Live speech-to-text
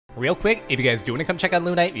Real quick, if you guys do want to come check out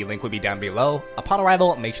Lunite, the link will be down below. Upon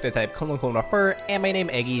arrival, make sure to type #refer and my name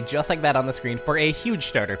Eggy just like that on the screen for a huge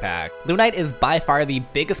starter pack. Lunite is by far the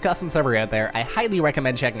biggest custom server out there. I highly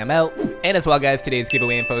recommend checking them out. And as well guys, today's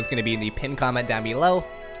giveaway info is going to be in the pinned comment down below.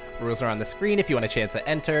 Rules are on the screen if you want a chance to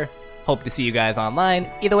enter. Hope to see you guys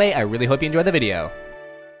online. Either way, I really hope you enjoy the video.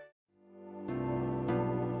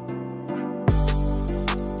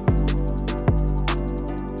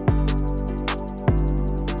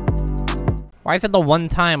 Why is it the one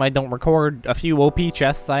time I don't record a few OP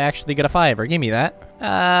chests I actually get a 5? Give me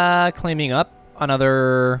that. Claiming up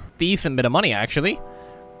another decent bit of money, actually.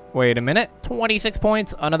 Wait a minute. 26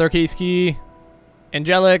 points, another case key.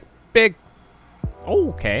 Angelic, big.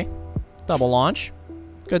 Okay. Double launch.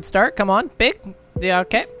 Good start, come on, big. Yeah,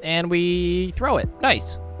 okay, and we throw it.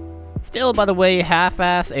 Nice. Still, by the way,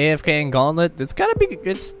 half-ass AFK and Gauntlet.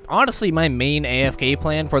 It's honestly my main AFK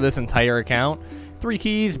plan for this entire account. 3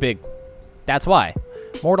 keys, big. That's why.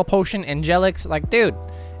 Mortal Potion, Angelics, like, dude,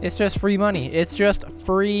 it's just free money. It's just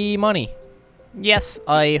free money. Yes,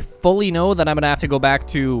 I fully know that I'm gonna have to go back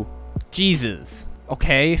to Jesus.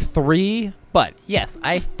 Okay, 3, but yes,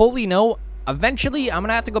 I fully know eventually I'm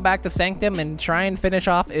gonna have to go back to Sanctum and try and finish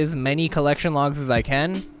off as many collection logs as I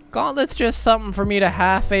can. Gauntlet's just something for me to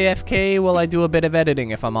half AFK while I do a bit of editing,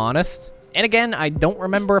 if I'm honest. And again, I don't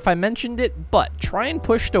remember if I mentioned it, but try and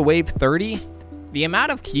push to wave 30. The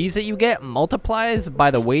amount of keys that you get multiplies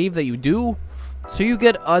by the wave that you do, so you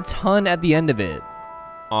get a ton at the end of it.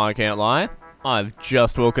 I can't lie, I've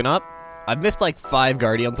just woken up. I've missed like 5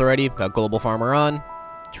 Guardians already, got Global Farmer on.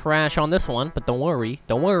 Trash on this one, but don't worry,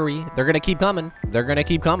 they're gonna keep coming. They're gonna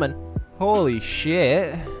keep coming. Holy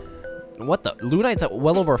shit. What the? Lunite's at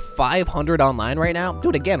well over 500 online right now?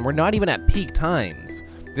 Dude, again, we're not even at peak times.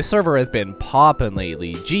 This server has been popping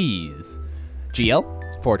lately, jeez. GL?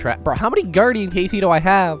 4 trap. Bro, how many Guardian KC do I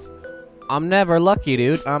have? I'm never lucky,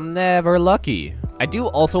 dude. I'm never lucky. I do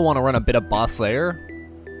also want to run a bit of Boss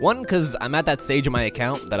Slayer. 1, because I'm at that stage of my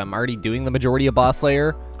account that I'm already doing the majority of Boss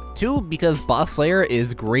Slayer. 2, because Boss Slayer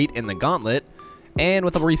is great in the Gauntlet. And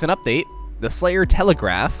with a recent update, the Slayer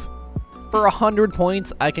Telegraph. For 100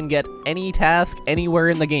 points, I can get any task anywhere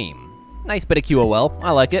in the game. Nice bit of QOL.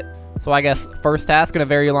 I like it. So I guess first task in a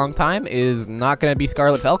very long time is not going to be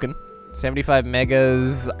Scarlet Falcon. 75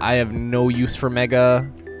 megas, I have no use for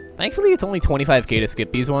mega. Thankfully, it's only 25k to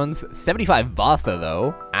skip these ones. 75 Vasa,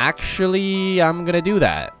 though. Actually, I'm gonna do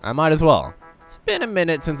that. I might as well. It's been a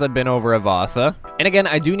minute since I've been over a Vasa. And again,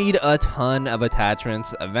 I do need a ton of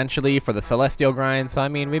attachments eventually for the Celestial grind, so I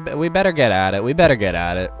mean, we better get at it. We better get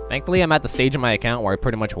at it. Thankfully, I'm at the stage of my account where I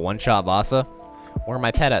pretty much one-shot Vasa. Where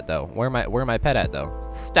my pet at, though? Where my pet at, though?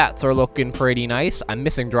 Stats are looking pretty nice. I'm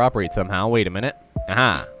missing drop rate somehow. Wait a minute.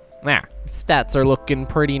 Aha. Nah, stats are looking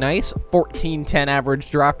pretty nice. 1410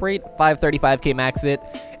 average drop rate, 535k max hit.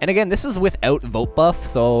 And again, this is without vote buff,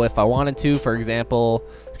 so if I wanted to, for example,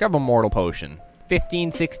 let's grab a Mortal Potion.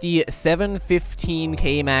 1560,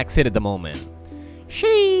 715k max hit at the moment.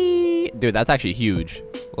 Shee! Dude, that's actually huge.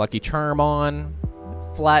 Lucky Charm on.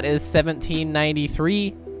 Flat is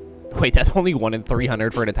 1793. Wait, that's only 1 in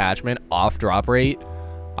 300 for an attachment off drop rate.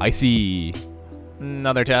 I see.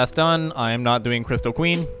 Another task done. I am not doing Crystal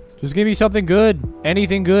Queen. Just give me something good.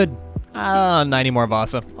 Anything good. 90 more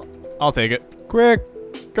Vasa. I'll take it. Quick.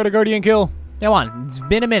 Got a Guardian kill. Come on. It's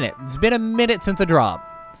been a minute. It's been a minute since the drop.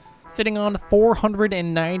 Sitting on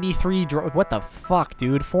 493 drop. What the fuck,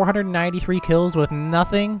 dude? 493 kills with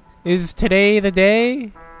nothing? Is today the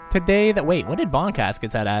day? Today that... Wait, when did Bond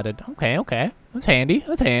Caskets that added? Okay. That's handy.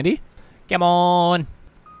 That's handy. Come on.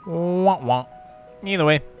 Wah, wah. Either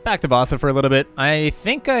way, back to Vasa for a little bit. I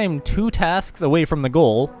think I'm 2 tasks away from the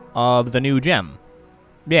goal of the new gem.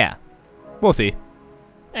 Yeah, we'll see.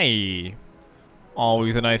 Hey,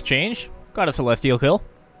 always a nice change. Got a Celestial kill.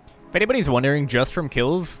 If anybody's wondering, just from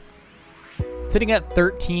kills, sitting at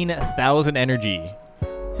 13,000 energy.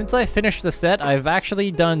 Since I finished the set, I've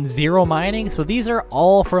actually done 0 mining, so these are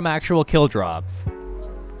all from actual kill drops.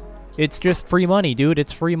 It's just free money, dude.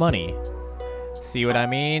 It's free money. See what I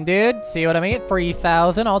mean, dude? See what I mean?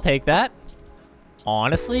 3,000, I'll take that.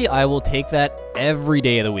 Honestly, I will take that every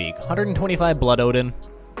day of the week. 125 Blood Odin.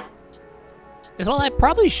 As well, I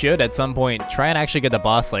probably should at some point try and actually get the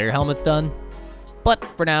Boss Slayer helmets done. But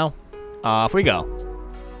for now, off we go.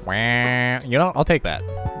 You know, I'll take that.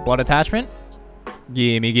 Blood attachment.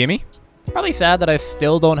 Gimme. It's probably sad that I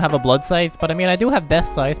still don't have a Blood Scythe, but I mean, I do have Death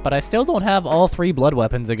Scythe, but I still don't have all 3 blood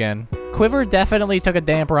weapons again. Quiver definitely took a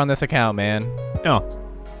damper on this account, man. Oh,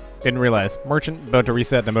 didn't realize. Merchant about to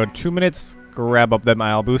reset in about 2 minutes. Grab up them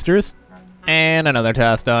IL boosters. And another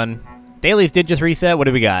task done. Dailies did just reset. What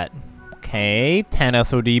do we got? Okay, 10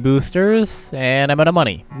 SOD boosters, and I'm out of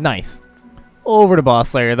money. Nice. Over to Boss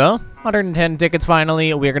Slayer, though. 110 tickets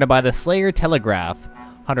finally. We're gonna buy the Slayer Telegraph.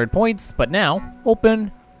 100 points, but now,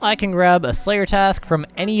 open. I can grab a Slayer task from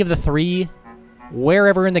any of the 3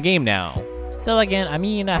 wherever in the game now. So again, I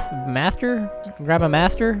mean, Master? Grab a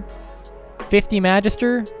Master? 50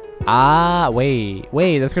 Magister? Ah, wait,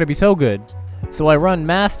 that's gonna be so good. So I run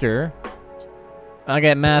Master. I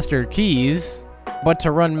get Master keys. But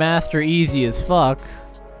to run Master easy as fuck,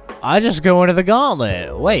 I just go into the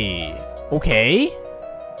gauntlet. Wait, okay.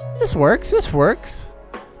 This works.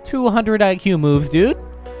 200 IQ moves, dude.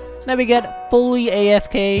 Now we get fully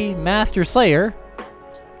AFK Master Slayer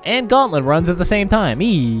and Gauntlet runs at the same time.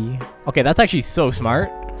 Okay, that's actually so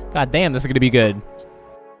smart. God damn, this is gonna be good.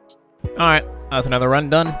 Alright, that's another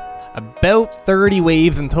run done. About 30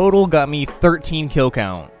 waves in total got me 13 kill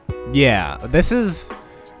count. Yeah, this is...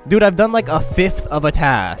 Dude, I've done like a 1/5 of a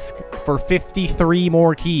task for 53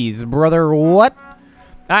 more keys. Brother, what?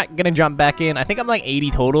 Alright, gonna jump back in. I think I'm like 80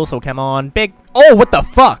 total, so come on. Big... Oh, what the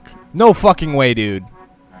fuck? No fucking way, dude.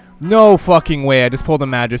 No fucking way. I just pulled a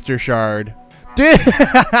Magister Shard. Dude! What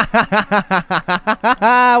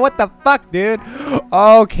the fuck, dude?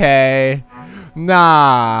 Okay.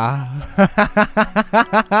 Nah.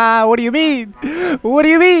 What do you mean? What do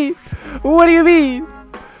you mean? What do you mean?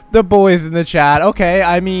 The boys in the chat. Okay,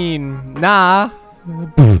 I mean, nah.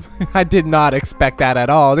 I did not expect that at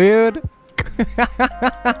all, dude.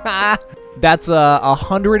 That's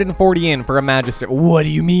 140 in for a Magister. What do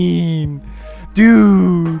you mean?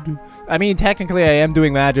 Dude. I mean, technically I am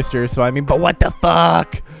doing Magister, so I mean, but what the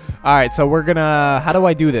fuck? Alright, so we're gonna... How do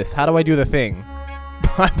I do this? How do I do the thing?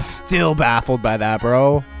 I'm still baffled by that,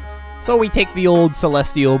 bro. So we take the old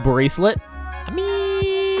Celestial Bracelet. I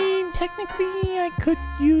mean, technically I could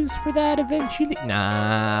use for that eventually.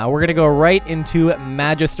 Nah, we're gonna go right into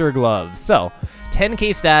Magister Gloves. So, 10k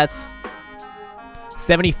stats,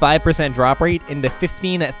 75% drop rate into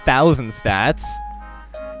 15,000 stats,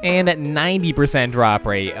 and 90% drop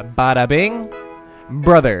rate. Bada bing.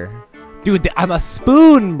 Brother. Dude, I'm a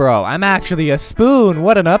spoon, bro. I'm actually a spoon.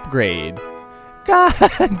 What an upgrade. God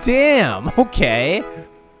damn. Okay.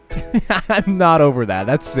 I'm not over that.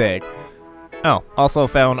 That's sick. Oh, also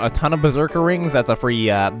found a ton of Berserker rings. That's a free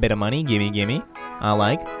bit of money. Gimme. I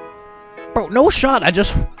like. Bro, no shot. I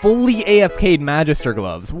just fully AFK'd Magister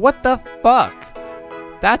Gloves. What the fuck?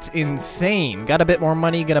 That's insane. Got a bit more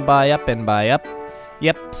money. Gonna buy up and buy up.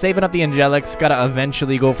 Yep, saving up the Angelics. Gotta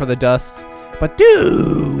eventually go for the dust. But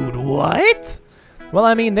dude, what? Well,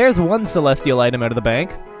 I mean, there's one Celestial item out of the bank.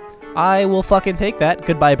 I will fucking take that.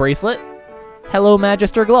 Goodbye, bracelet. Hello,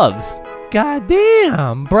 Magister Gloves. God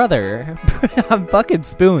damn, brother. I'm fucking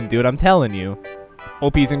spooned, dude. I'm telling you.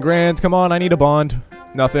 OPs and grands. Come on, I need a bond.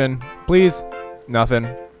 Nothing. Please. Nothing.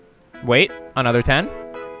 Wait, another 10.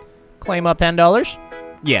 Claim up $10.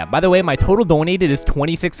 Yeah, by the way, my total donated is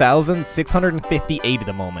 26,658 at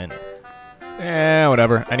the moment.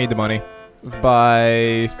 Whatever. I need the money. Let's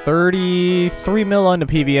buy 33 mil onto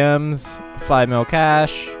PVMs, 5 mil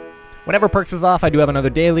cash. Whenever perks is off, I do have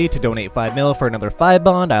another daily to donate 5 mil for another 5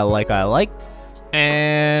 bond. I like.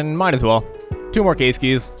 And might as well. 2 more case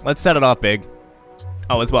keys. Let's set it off big.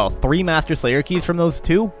 Oh, as well, 3 Master Slayer keys from those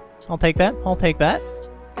 2. I'll take that.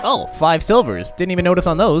 Oh, 5 silvers. Didn't even notice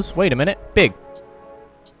on those. Wait a minute. Big.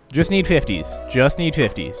 Just need 50s.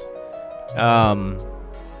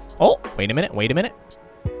 Oh, wait a minute.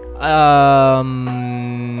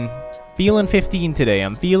 Feeling 15 today.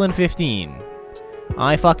 I'm feeling 15.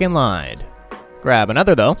 I fucking lied. Grab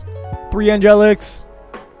another, though. 3 Angelics.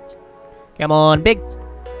 Come on, big.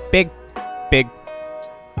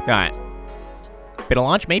 Alright. Bit of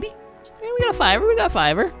launch, maybe? Yeah, we got a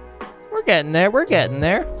 5er. We're getting there.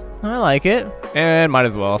 I like it. And might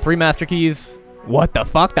as well. 3 Master Keys. What the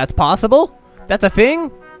fuck? That's possible? That's a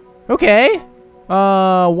thing? Okay.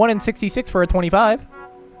 1 in 66 for a 25.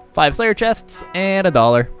 5 Slayer chests and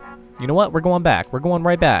 $1. You know what? We're going back. We're going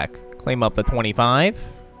right back. Claim up the 25.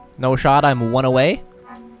 No shot. I'm 1 away.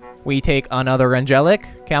 We take another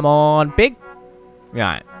Angelic. Come on, big.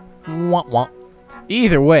 Alright. Wah.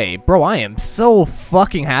 Either way, bro, I am so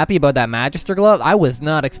fucking happy about that Magister Glove. I was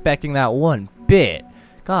not expecting that one bit.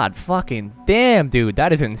 God fucking damn, dude.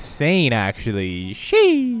 That is insane, actually.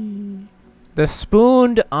 Shee. The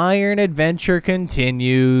Spooned Iron adventure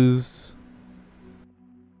continues.